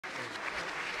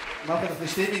Macht ein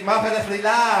bisschen Stimmung, macht ein bisschen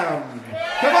Lärm.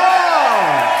 Come on!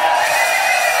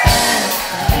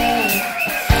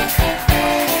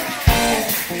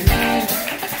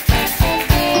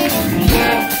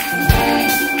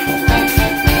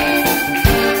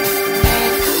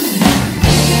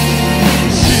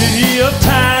 City of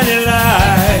tiny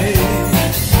lights.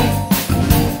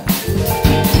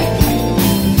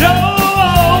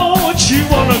 Don't you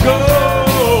wanna go?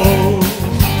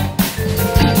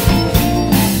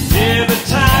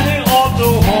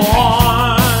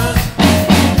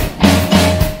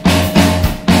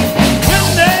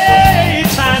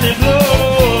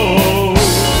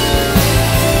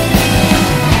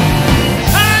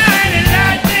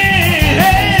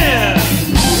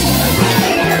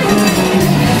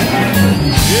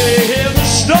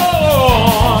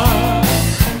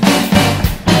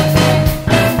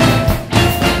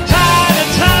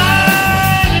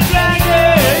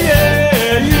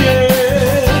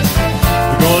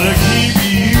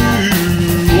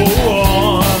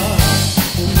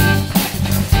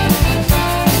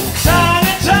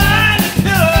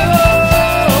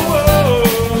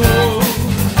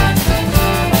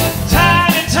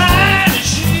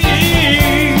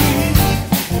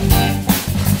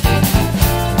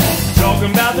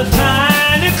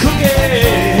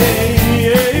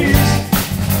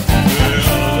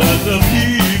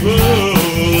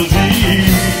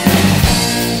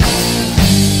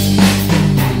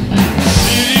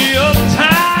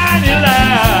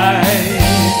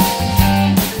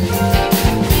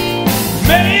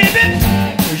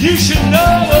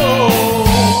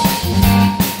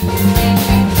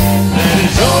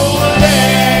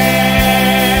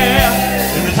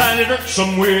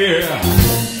 Somewhere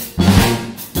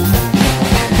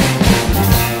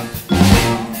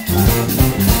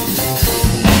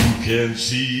you can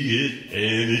see it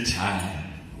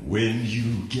anytime when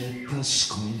you get the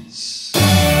squints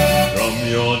from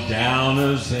your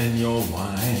downers and your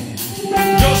wine.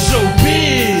 You're so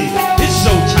big, it's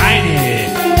so tiny.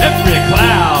 Every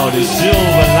cloud is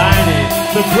silver lining.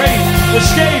 The great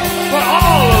escape for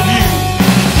all of you.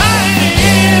 Tiny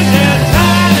is and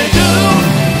tiny do.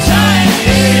 Tiny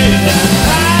is and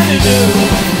tiny do.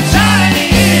 Tiny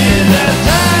is and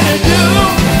tiny do.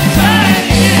 Tiny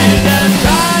is and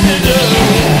tiny do.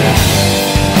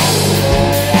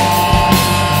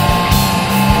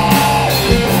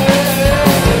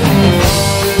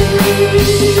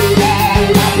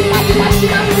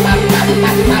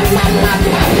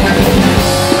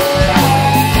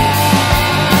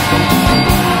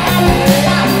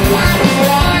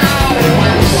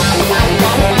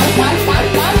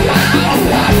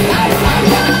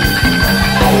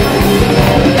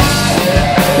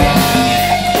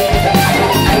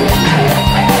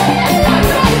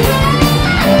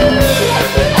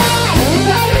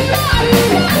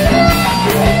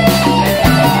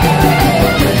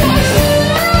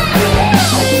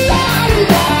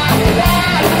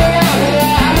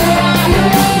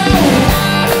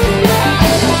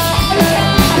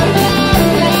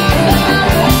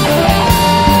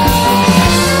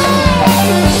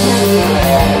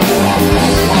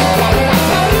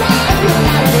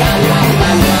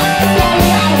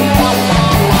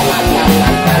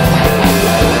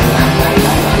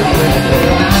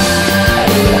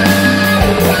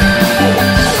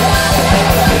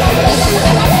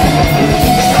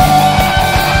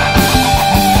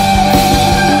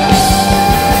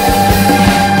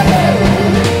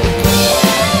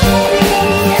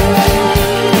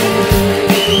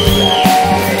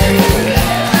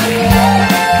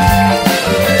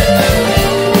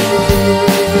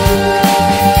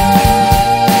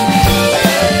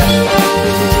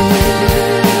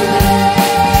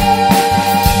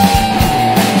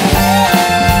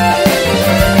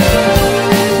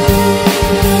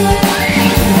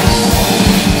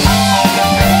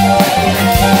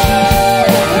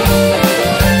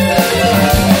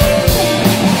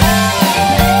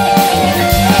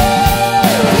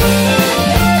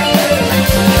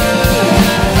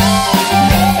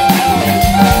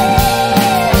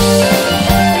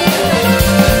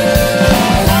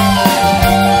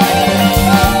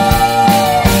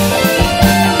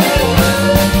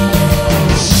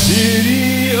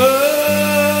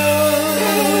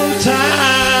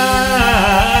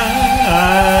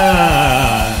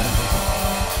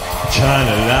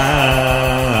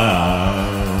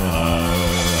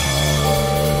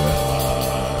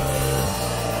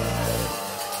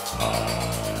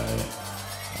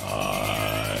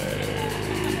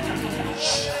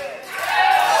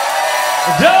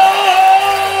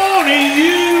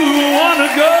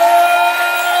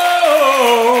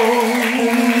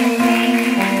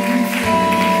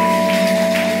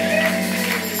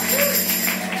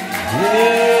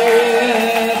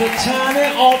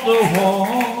 of the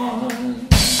horn.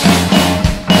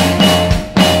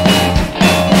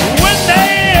 When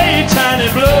they tiny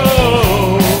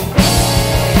blow,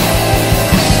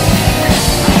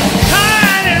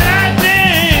 tiny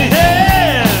lightning,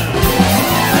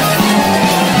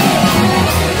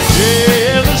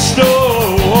 yeah, the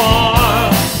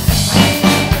storm.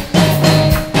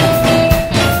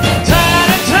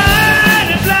 Tiny,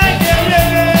 tiny blanket,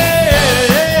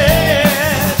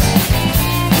 yes,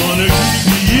 gonna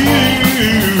keep you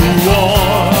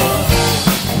warm.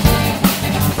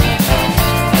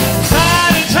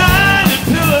 Tiny, tiny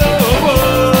pillow,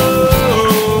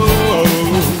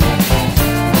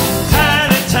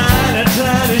 tiny, tiny,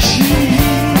 tiny sheet.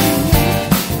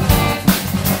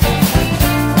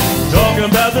 Talking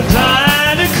about the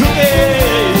tiny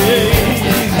cookies.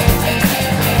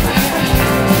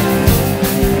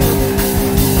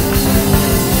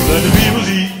 Let the people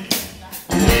eat.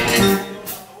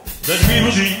 Let the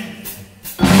people eat.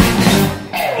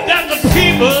 Let the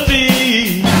people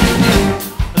eat.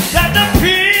 Let the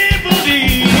people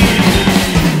eat.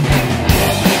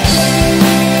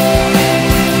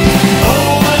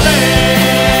 Over there.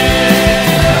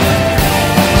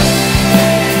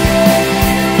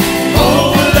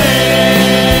 Over there.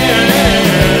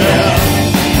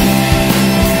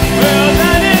 Well,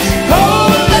 that is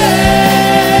over there.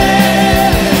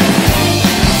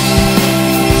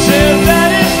 Said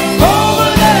that is over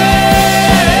there.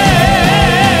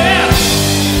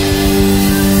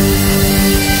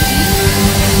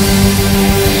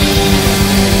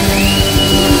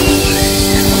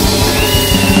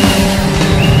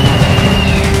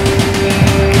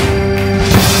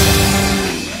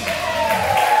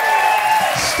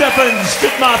 Stef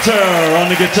Strittmatter on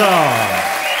the guitar.